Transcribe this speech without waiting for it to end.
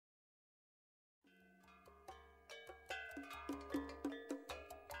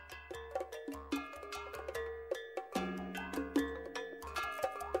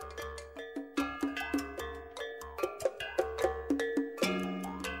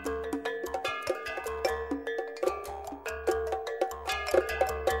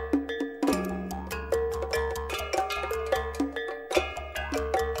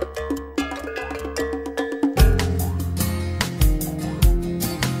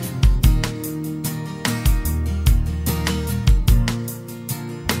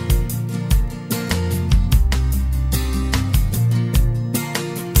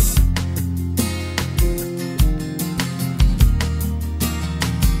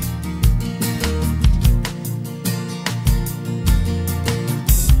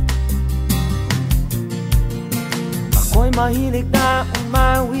Ako'y mahilig na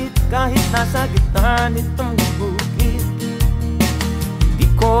umawit kahit nasa gitna nitong bukid. Di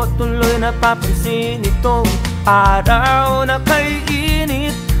ko tuloy napapansin itong araw na kay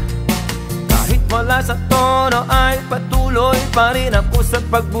init. Kahit wala sa tono ay patuloy pa rin ako sa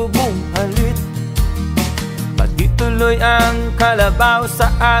pagbubunghalit. Pati tuloy ang kalabaw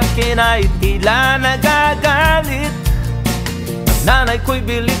sa akin ay tila nagagalit. Ang nanay ko'y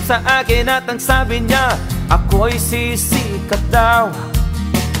bilib sa akin at ang sabi niya, ako'y sisikat daw.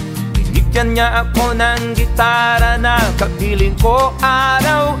 Binigyan niya ako ng gitara na kapiling ko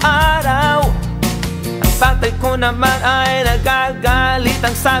araw-araw. Ang tatay ko naman ay nagagalit.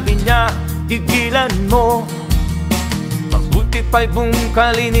 Ang sabi niya, tigilan mo, mabuti pa'y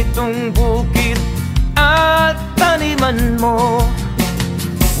bungkalin itong bukid at taniman mo.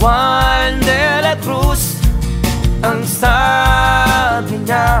 Juan dela cruz, ang sabi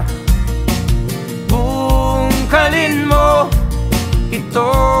niya, bungkalin mo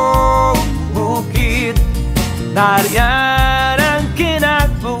itong bukid. Nariyan ang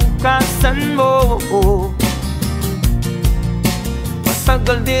kinabukasan mo.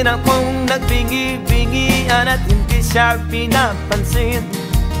 Matagal din akong nagbingi-bingian at hindi siya pinapansin.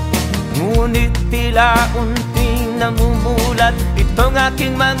 Ngunit tila unting namumulat itong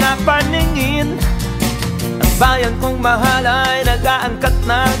aking mga paningin. Ang bayan kong mahal ay nag-aangkat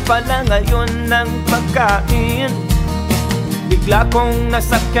na pala ngayon ng pagkain. Bigla kong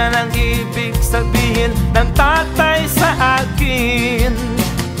nasakyan ang ibig sabihin ng tatay sa akin.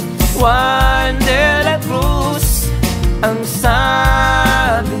 Juan dela cruz, ang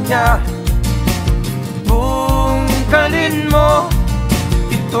sabi niya, bungkalin mo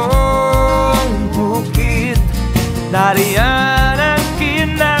itong bukid. Nariyan ang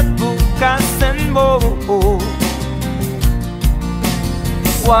kinabukasan mo.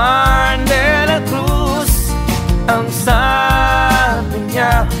 Juan dela cruz, ang sabi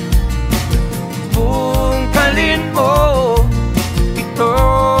niya, bungkalin mo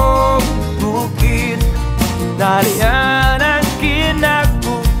itong bukid. Nariyan ang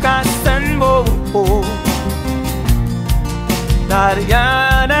kinabukasan mo.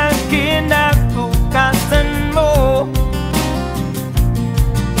 Nariyan ang kinabukasan mo.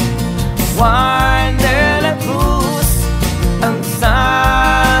 Juan dela cruz, ang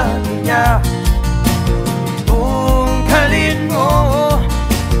sabi niya, bungkalin mo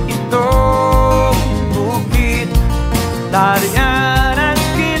itong bukid. Nariyan ang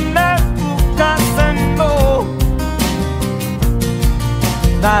kinabukasan mo.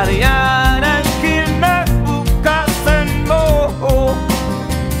 Nariyan ang kinabukasan mo.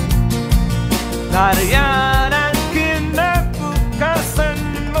 Nariyan ang kinabukasan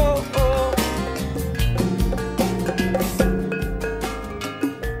mo.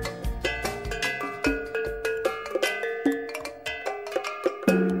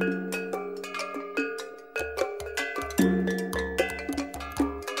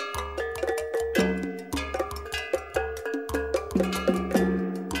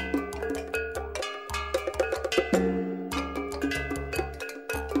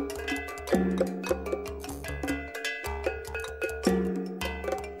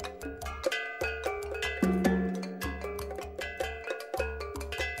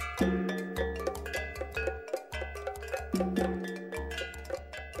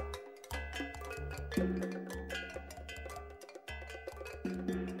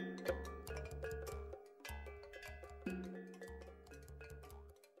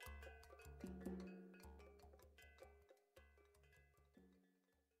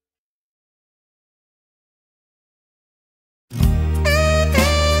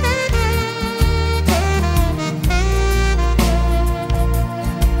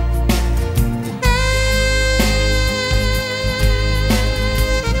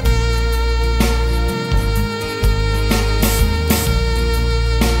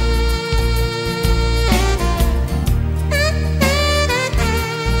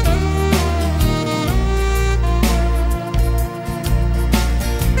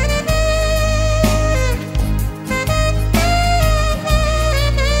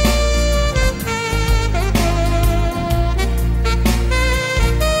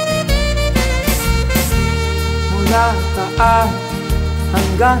 At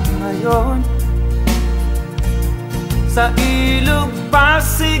hanggang ngayon, sa ilog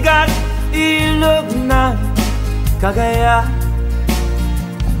Pasig at ilog ng Cagayan,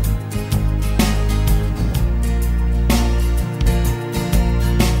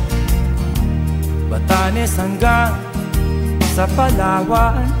 Batanes hanggang sa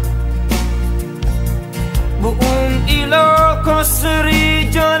Palawan, buong Ilocos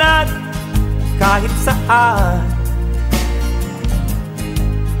Region at kahit saan,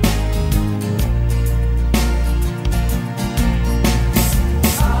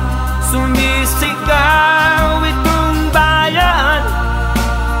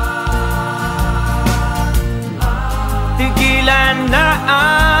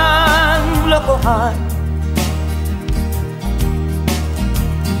 kalokohan.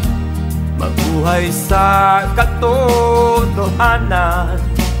 Mabuhay sa katotohanan,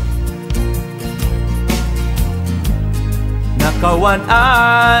 nakawan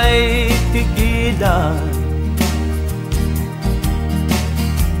ay tigilan.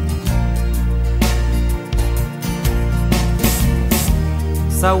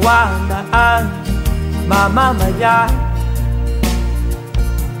 Sawa na ang mamamayan,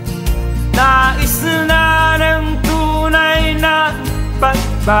 nais na ng tunay na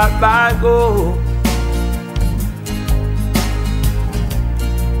pagbabago.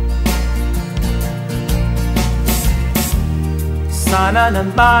 Sana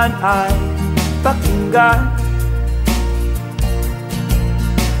naman ay pakinggan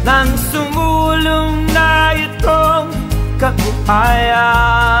ng sumulong na itong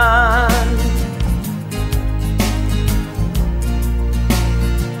kabuhayan.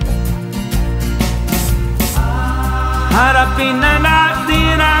 Harapin na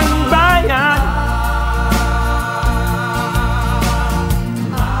natin ang bayan,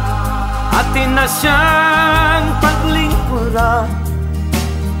 atin na siyang paglingkuran.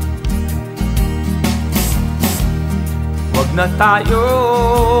 Huwag na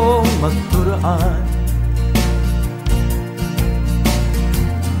tayong magturuan,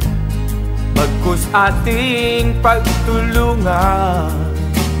 bagkus ating pagtulungan.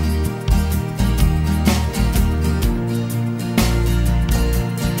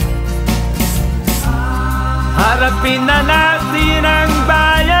 Harapin na natin ang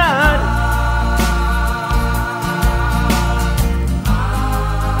bayan,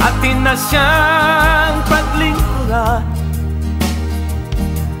 atin na siyang paglingkuran.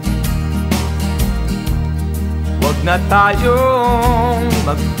 Huwag na tayong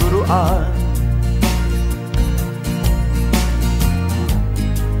magturuan,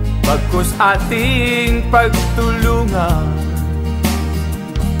 bagkus ating pagtulungan.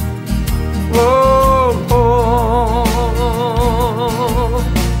 Oh, oh, oh.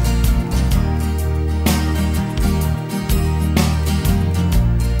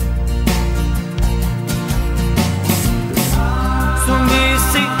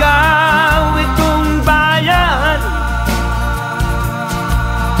 Sumisigaw itong bayan,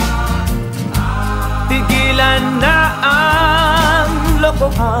 tigilan na ang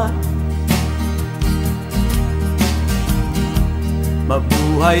lokohan.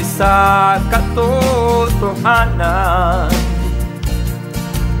 Mabuhay sa katotohanan,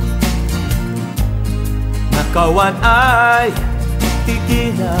 nakawan ay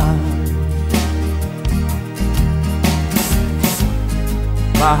tigilan.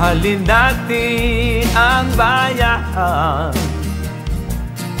 Mahalin natin ang bayan,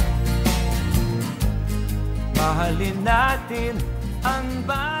 mahalin natin ang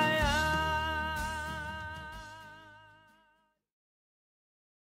bayan.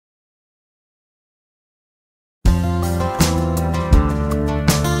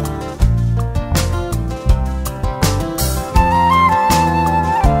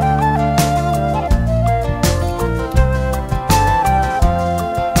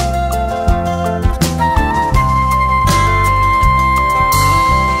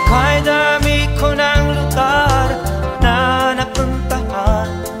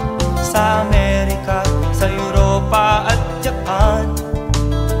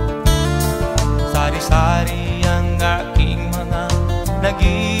 Sari-sari ang aking mga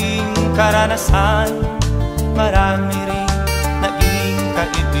naging karanasan, marami rin naging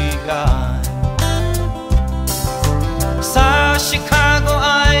kaibigan. Sa Chicago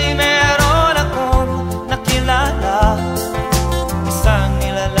ay meron akong nakilala, isang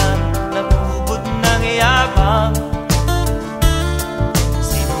nilalang nabubod ng yabang,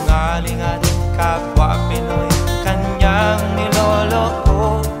 sinungaling at kapwa Pinoy kanyang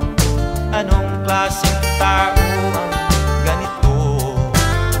niloloko. Anong klaseng tao ang ganito?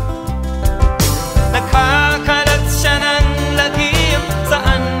 Nagkakalat siya ng lagim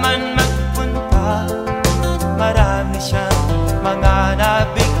saan man magpunta, marami siyang mga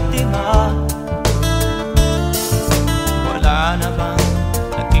nabiktima. Wala na bang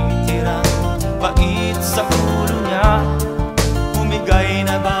natitirang bait sa ulo niya? Bumigay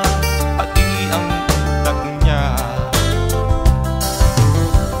na ba pati ang utak niya?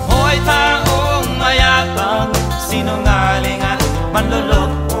 Hoy taong mayabang, sinungaling at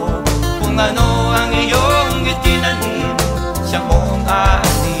manloloko, kung ano ang iyong itinanim, siya mong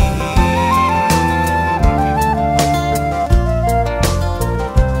aanin.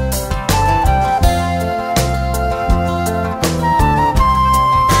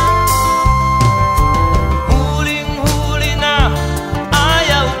 Huling-huli na,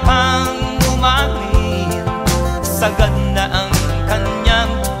 ayaw pang umasa.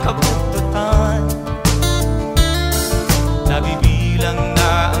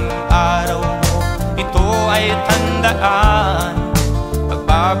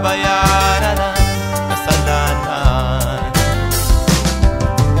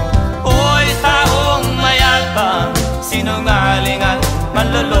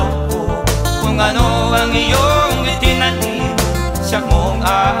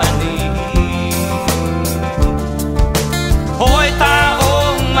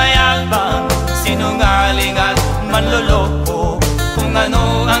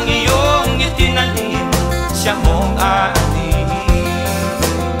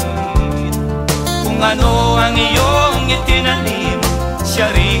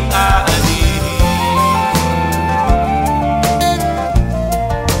 aanin.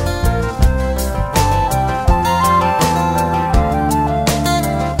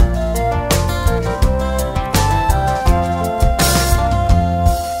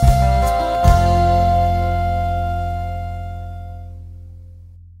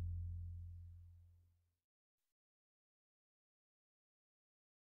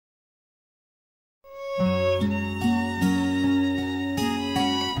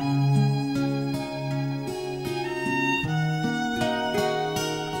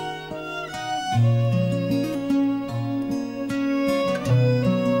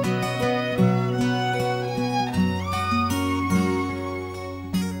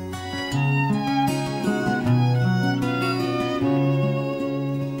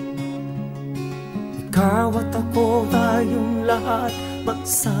 Ikaw at ako, tayong lahat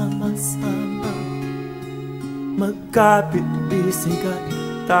magsama-sama, magkapit-bisig at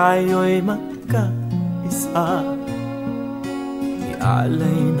tayo'y magkaisa.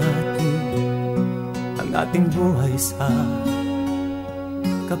 Ialay natin ang ating buhay sa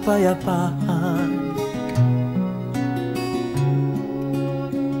kapayapaan.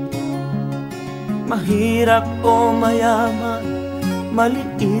 Mahirap o mayaman,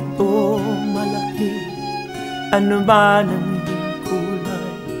 maliit o malaki, ano man ang iyong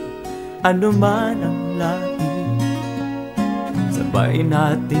kulay, ano man ang lahi, sabay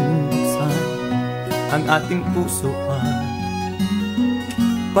nating buksan ang ating puso at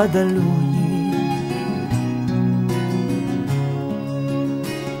padaluyin.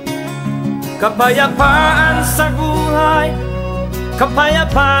 Kapayapaan sa buhay,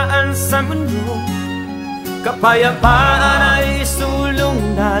 kapayapaan sa mundo, kapayapaan ay isulong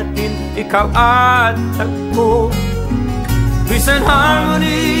natin, ikaw at ako. Peace and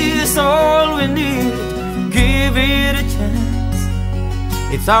harmony is all we need, give it a chance,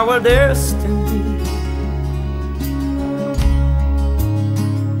 it's our destiny.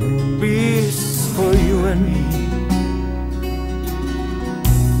 Peace for you and me.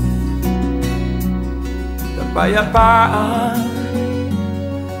 Kapayapaan,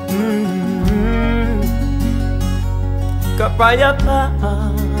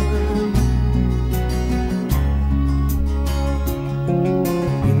 kapayapaan.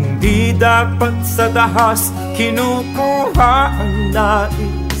 Hindi dapat sa dahas kinukuha ang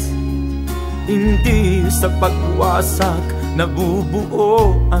nais, hindi sa pagwasak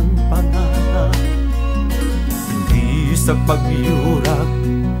nabubuo ang pangarap, hindi sa pagyurak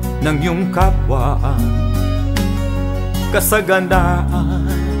ng iyong kapwa ang kasaganaan.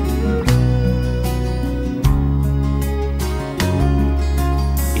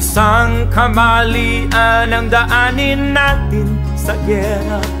 Isang kamalian ang daanin natin sa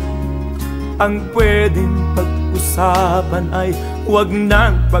giyera, ang pwedeng pag-usapan ay huwag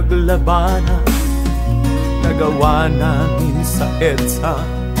nang paglabanan. Nagawa namin sa EDSA,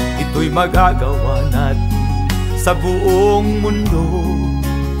 ito'y magagawa natin sa buong mundo.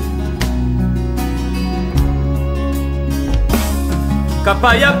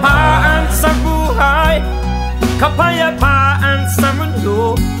 Kapayapaan sa buhay, kapayapaan sa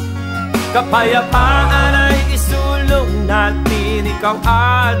mundo, kapayapaan ay isulong natin, ikaw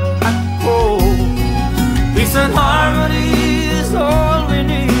at ako. Peace and harmony is all we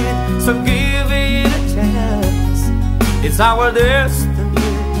need, so give it a chance, it's our destiny.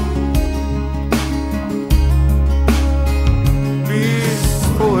 Peace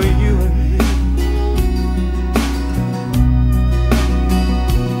for you and me.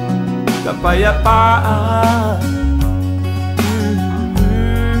 Kapayapaan,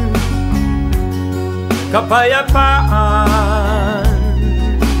 kapayapaan,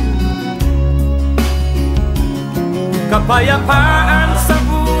 kapayapaan sa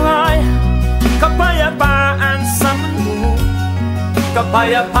buhay, kapayapaan sa mundo,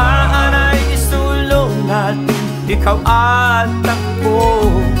 kapayapaan ay isulong natin, ikaw at ako.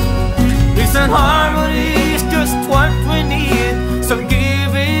 Peace and harmony is just what we need, so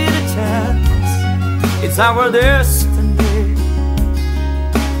give it a chance, it's our destiny.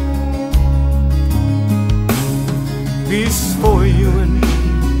 Peace for you and me.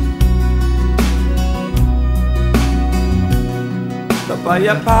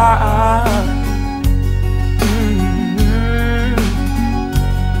 Kapayapaan,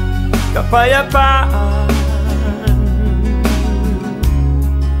 kapayapaan,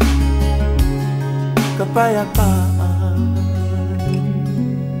 kapayapaan.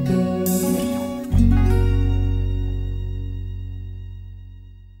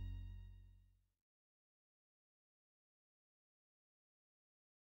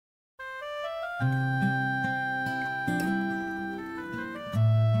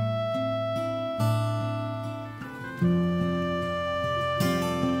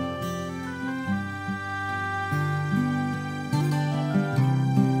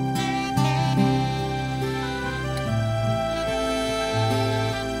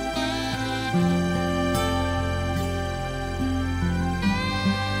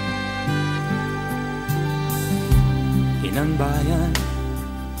 bayan,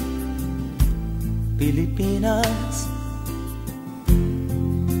 Pilipinas,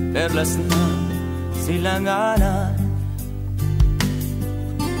 perlas ng silanganan,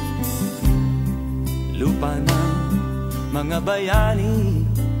 lupa ng mga bayani,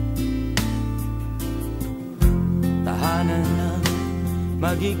 tahanan ng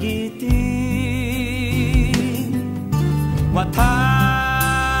magigiting. Watawat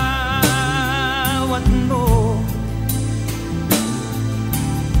mo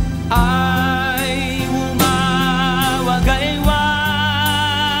ay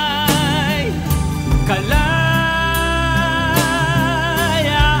umawagayway, kalayaan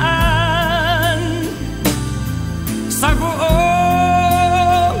sa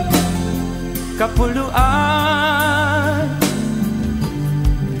buong kapuluan.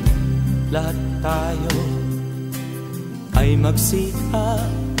 Lahat tayo ay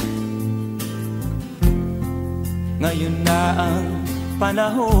magsikap, ngayon na ang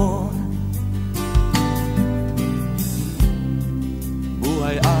panahon.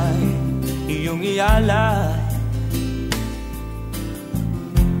 Buhay ay iyong ialay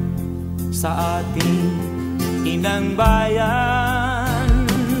sa ating inang bayan.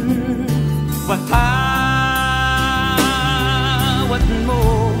 Watawat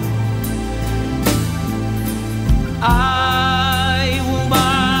mo ay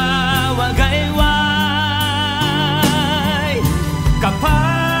umawagayway,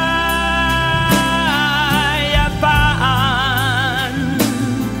 kapayapaan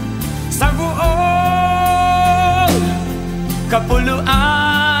sa buong kapuluan.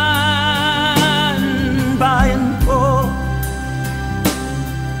 Bayan ko,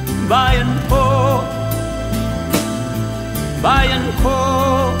 bayan ko, bayan ko,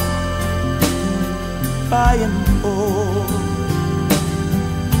 bayan ko,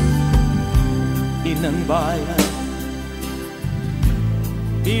 inang bayan,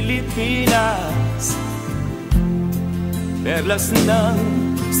 Pilipinas, perlas ng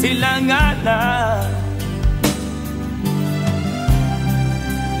silanganan,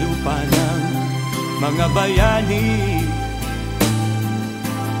 lupa ng mga bayani,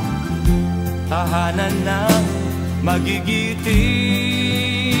 tahanan ng magigiting.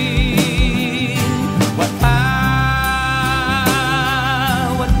 Watawat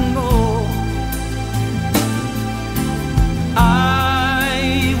mo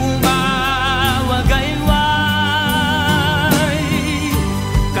ay umawagayway,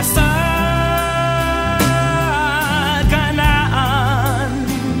 kasaganaan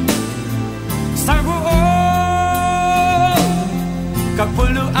sa buong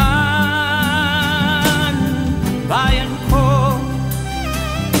kapuluan. Bayan ko,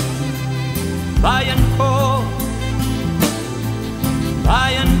 bayan ko,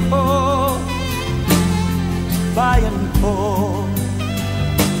 bayan ko, bayan ko,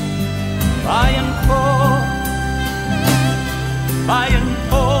 bayan ko, bayan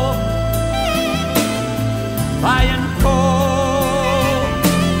ko, bayan ko,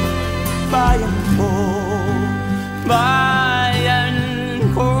 bayan ko, bayan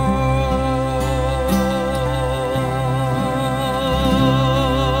ko.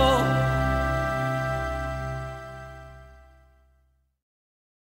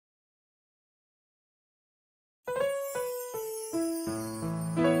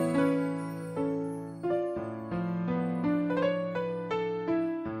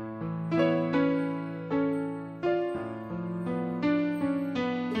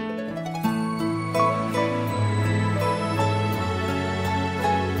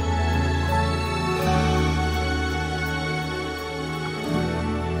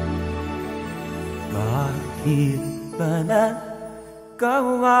 Bakit ba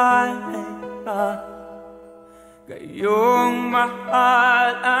nagkawalay kayong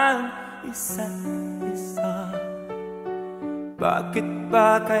mahal ang isa't isa? Bakit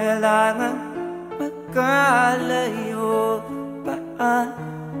ba kailangan magkalayo pa?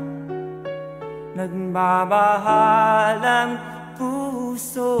 Nagmamahal ang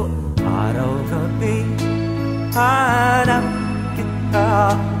puso, araw-gabi hanap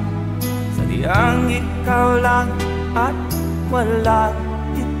kita. Sadyang ikaw lang at walang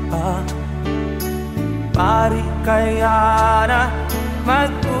iba. Pari kaya na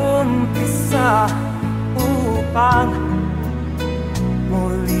mag-umpisa upang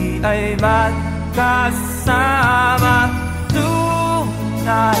muli ay magkasama.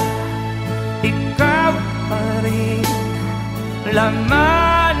 Tunay, ikaw pa rin,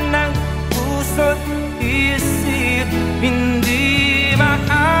 laman ng puso't isip. Hindi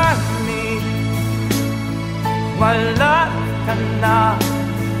maalis, wala ka na,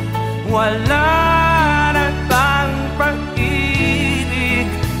 wala na bang pag-ibig.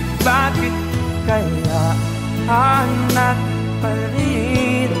 hanap pa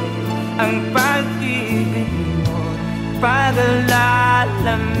rin ang pag-ibig mo,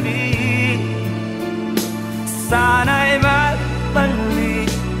 paglalambing. Sana'y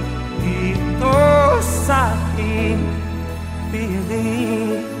magbalik dito sa aking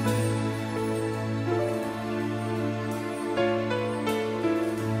piling.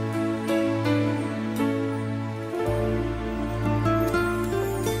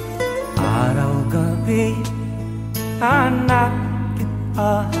 Araw-gabi hanap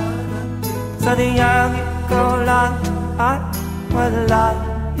kita, sadyang ikaw lang at walang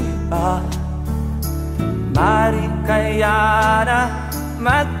iba. Mari kaya na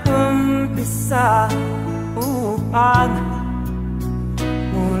mag-umpisa upang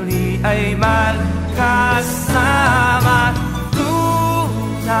muli ay magkasama.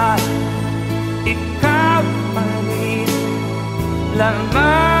 Tunay, ikaw pa rin,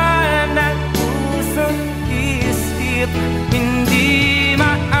 laman ng puso't isip, hindi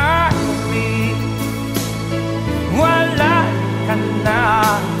maaari. Wala ka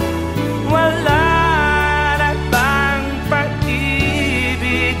na, wala na bang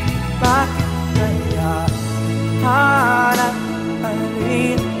pag-ibig? Bakit kaya hanap pa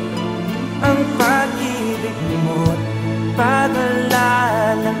rin ang pag-ibig mo't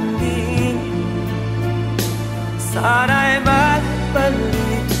paglalambing? Sana'y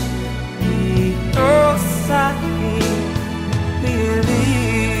magbalik dito sa aking piling.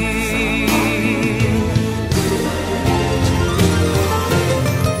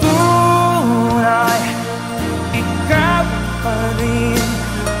 Tunay, ikaw pa rin,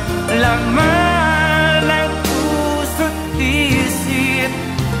 laman ng puso't isip,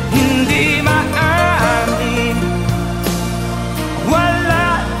 hindi maamin.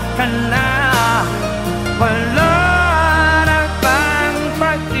 Wala ka na, wala na bang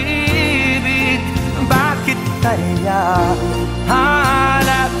pag-ibig? Bakit kaya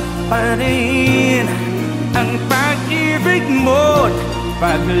hanap pa rin ang pag-ibig mo't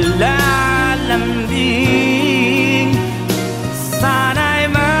paglalambing? Sana'y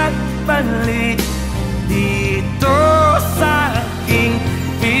magbalik dito sa aking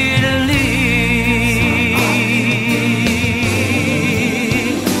piling.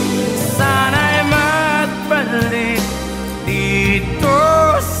 Sana'y magbalik dito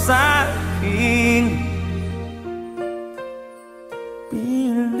sa aking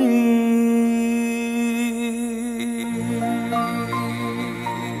piling.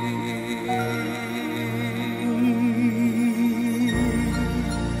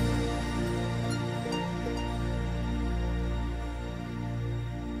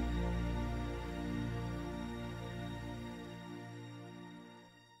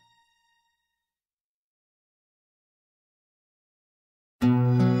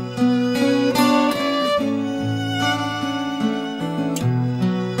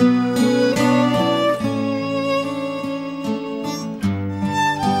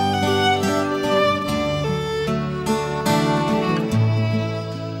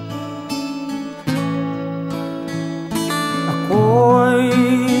 Ako'y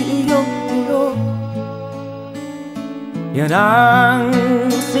iyong-iyo, yan ang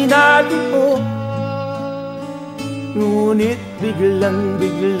sinabi ko. Ngunit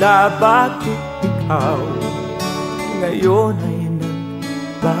biglang-bigla, bakit ikaw ngayon ay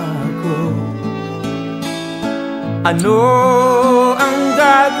nagbago? Ano ang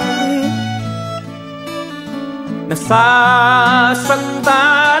gagawin? Nasasaktan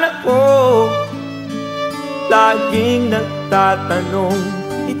ako, laging nagtatanong,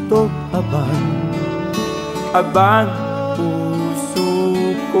 ito abang puso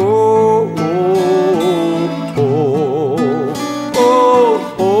ko.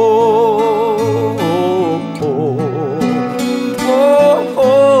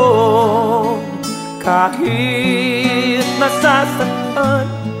 Kahit nasasaktan,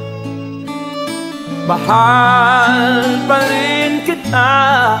 mahal pa rin kita.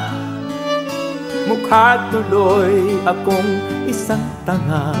 Mukha tuloy akong isang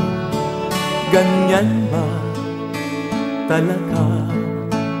tanga, ganyan ba talaga?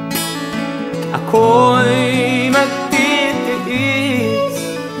 Ako'y magtitiis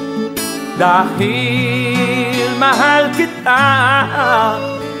dahil mahal kita.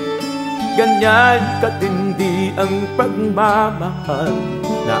 Ganyan katindi ang pagmamahal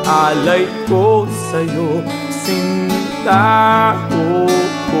na alay ko sa'yo, sinta.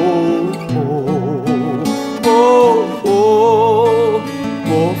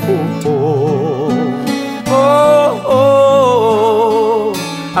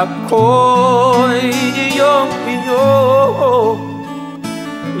 Ako'y iyong-iyo,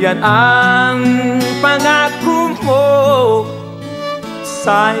 yan ang pangako mo.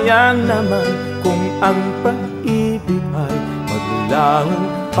 sayang naman kung ang pag-ibig ay maglang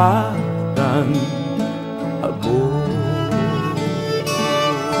parang abo.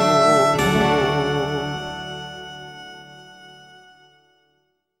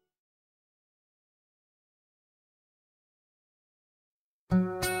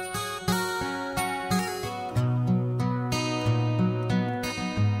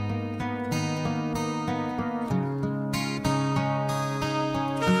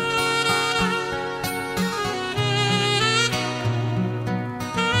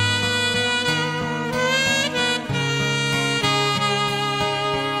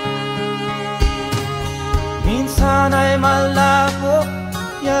 Minsan ay malabo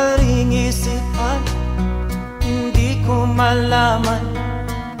yaring isipan, hindi ko malaman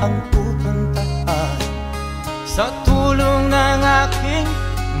ang pupuntahan. Sa tulong ng aking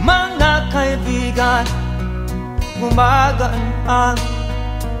mga kaibigan, gumagaan ang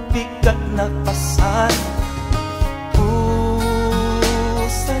bigat na pasan.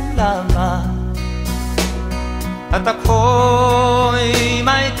 Salamat. At ako'y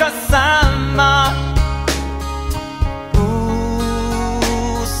may kasama.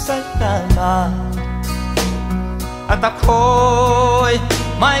 Salamat. At ako'y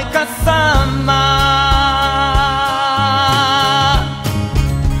may kasama.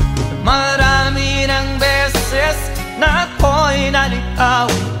 Marami ng beses na ako'y nalikaw,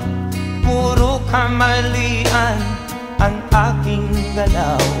 puro kamalian ang aking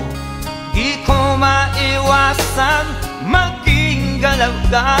galaw. Di ko maiwasan maging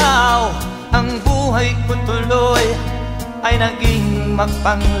galagaw. Ang buhay ko tuloy ay naging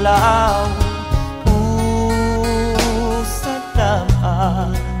magpanglaw.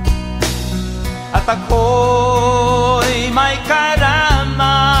 Salamat. At ako'y may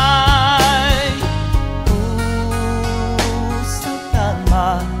karamay.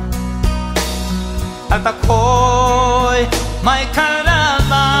 Salamat. At ako'y may karamay.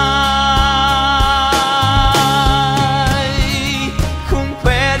 Kung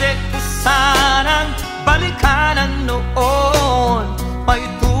pwede ko sanang balikan ang noon, may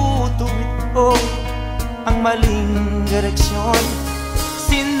tutuwid ko ang maling direksyon.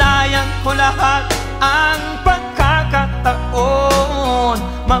 Sinayang ko lahat ang pagkakataon.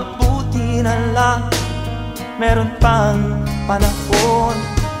 Mabuti na lang meron pang panahon.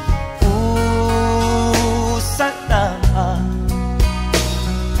 Salamat.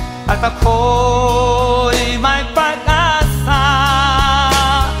 At ako'y may pag-asa.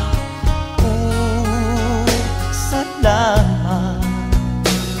 Salamat.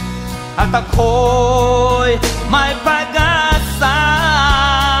 At ako'y may pag-asa.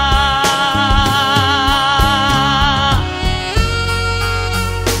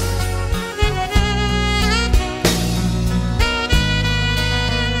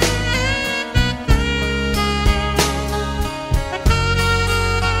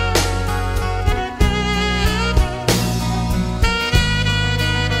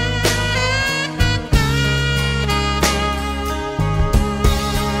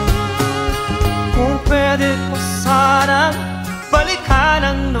 Kung pwede ko sanang balikan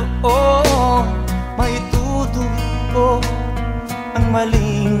ang noon, may tutuwid ko ang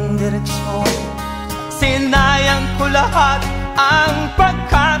maling direksyon. Sinayang ko lahat ang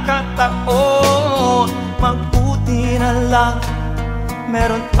pagkakataon. Mabuti na lang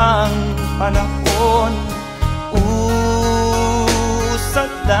meron pang panahon.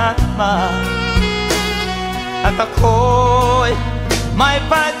 Salamat. At ako'y may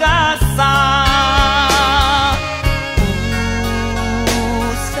pag-asa.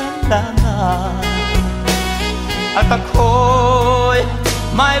 Salamat. At ako'y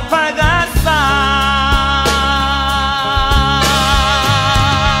may pag-asa.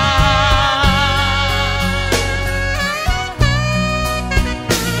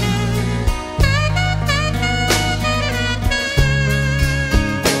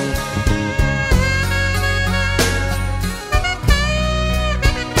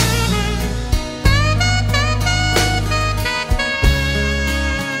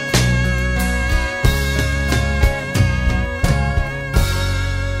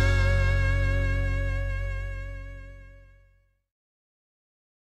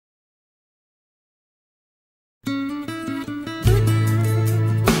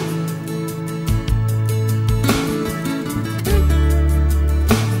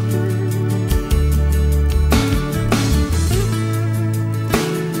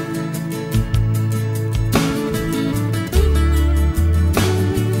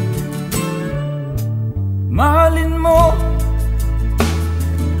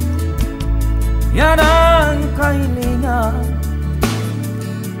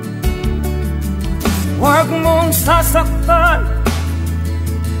 Huwag mong sasaktan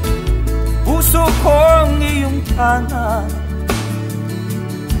puso kong iyong tanan.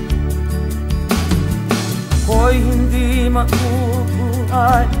 Ako'y hindi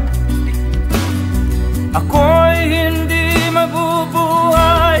mabubuhay, ako'y hindi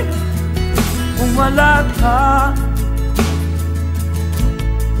mabubuhay kung wala ka,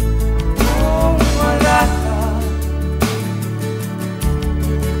 kung wala ka.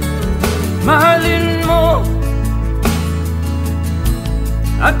 Mahalin mo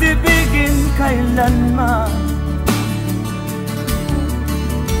at ibigin kailanman,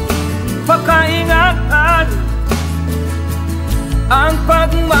 pagkaingatan ang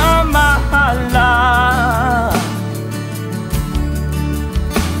pagmamahalan.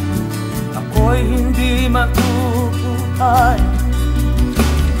 Ako'y hindi mabubuhay,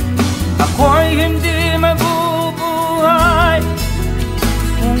 ako'y hindi mabubuhay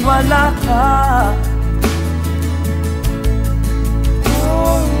kung wala ka,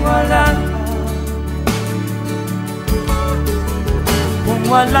 kung wala ka, kung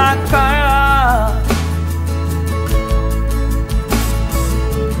wala ka.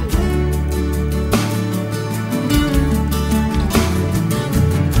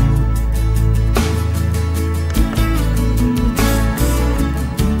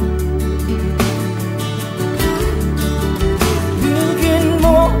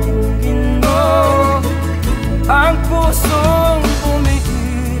 Ang pusong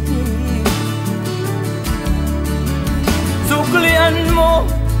umiibig, suklian mo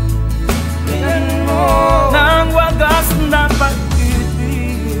ng wagas na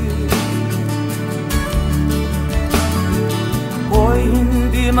pag-ibig. Ako'y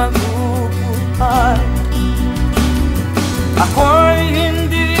hindi mabubuhay, ako'y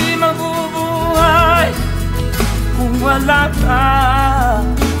hindi mabubuhay kung wala ka,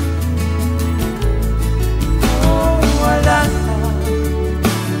 wala ka,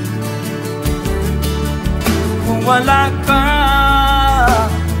 kung wala ka,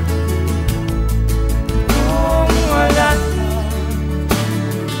 kung wala ka.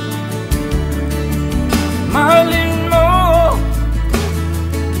 Mahalin mo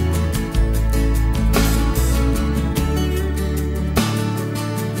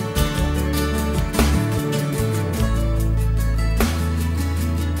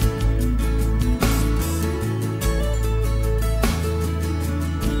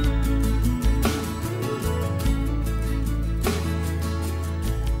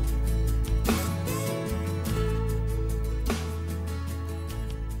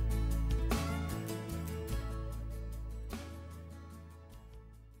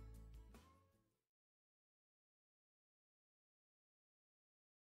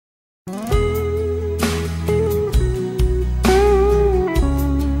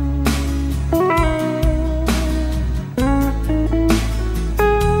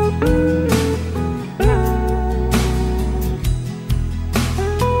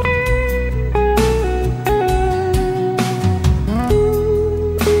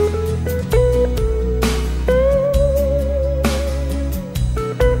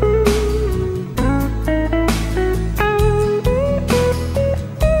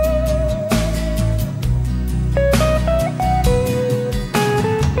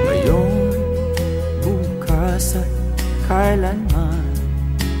kailanman.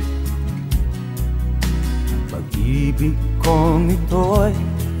 Pag-ibig kong ito'y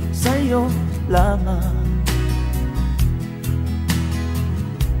sa'yo lamang.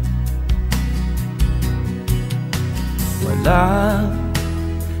 Wala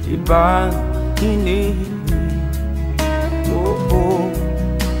ibang hinihiling, oo,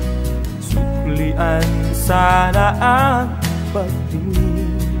 suklian sana ang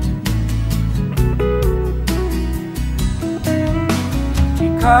pag-ibig.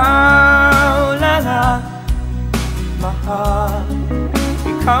 Ikaw lang, mahal.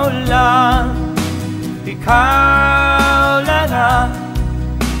 Ikaw lang, ikaw lang,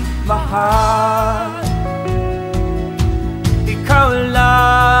 mahal. Ikaw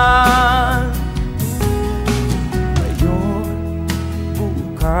lang, ngayon,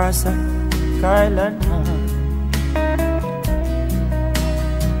 bukas at kailanman.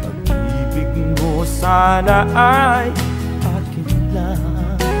 Pag-ibig mo sana ay akin lang.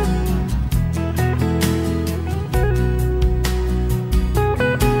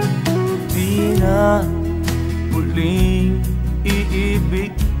 Di na muling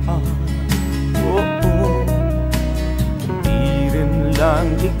iibig ang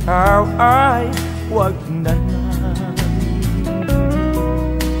lang ikaw ay wag na lang.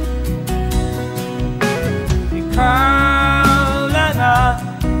 Ikaw lang ang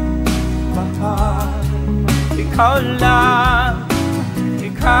mahal. ikaw lang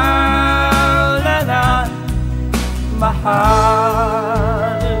ang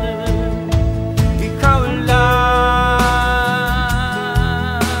mahal. Ikaw lang,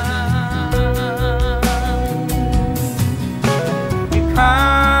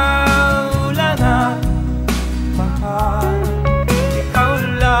 ikaw lang ang mahal. Ikaw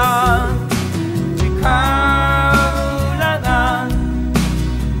lang ang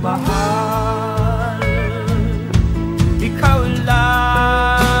mahal. Ikaw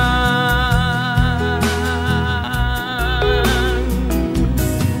lang.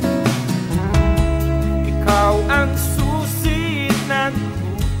 Ikaw ang susi ng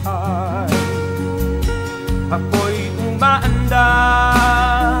buhay. Ako'y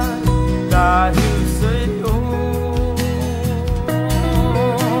umaandar dahil sa'yo.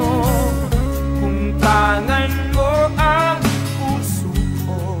 Kung tangan mo ang puso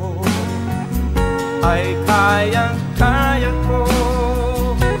ko, ay kayang-kaya ko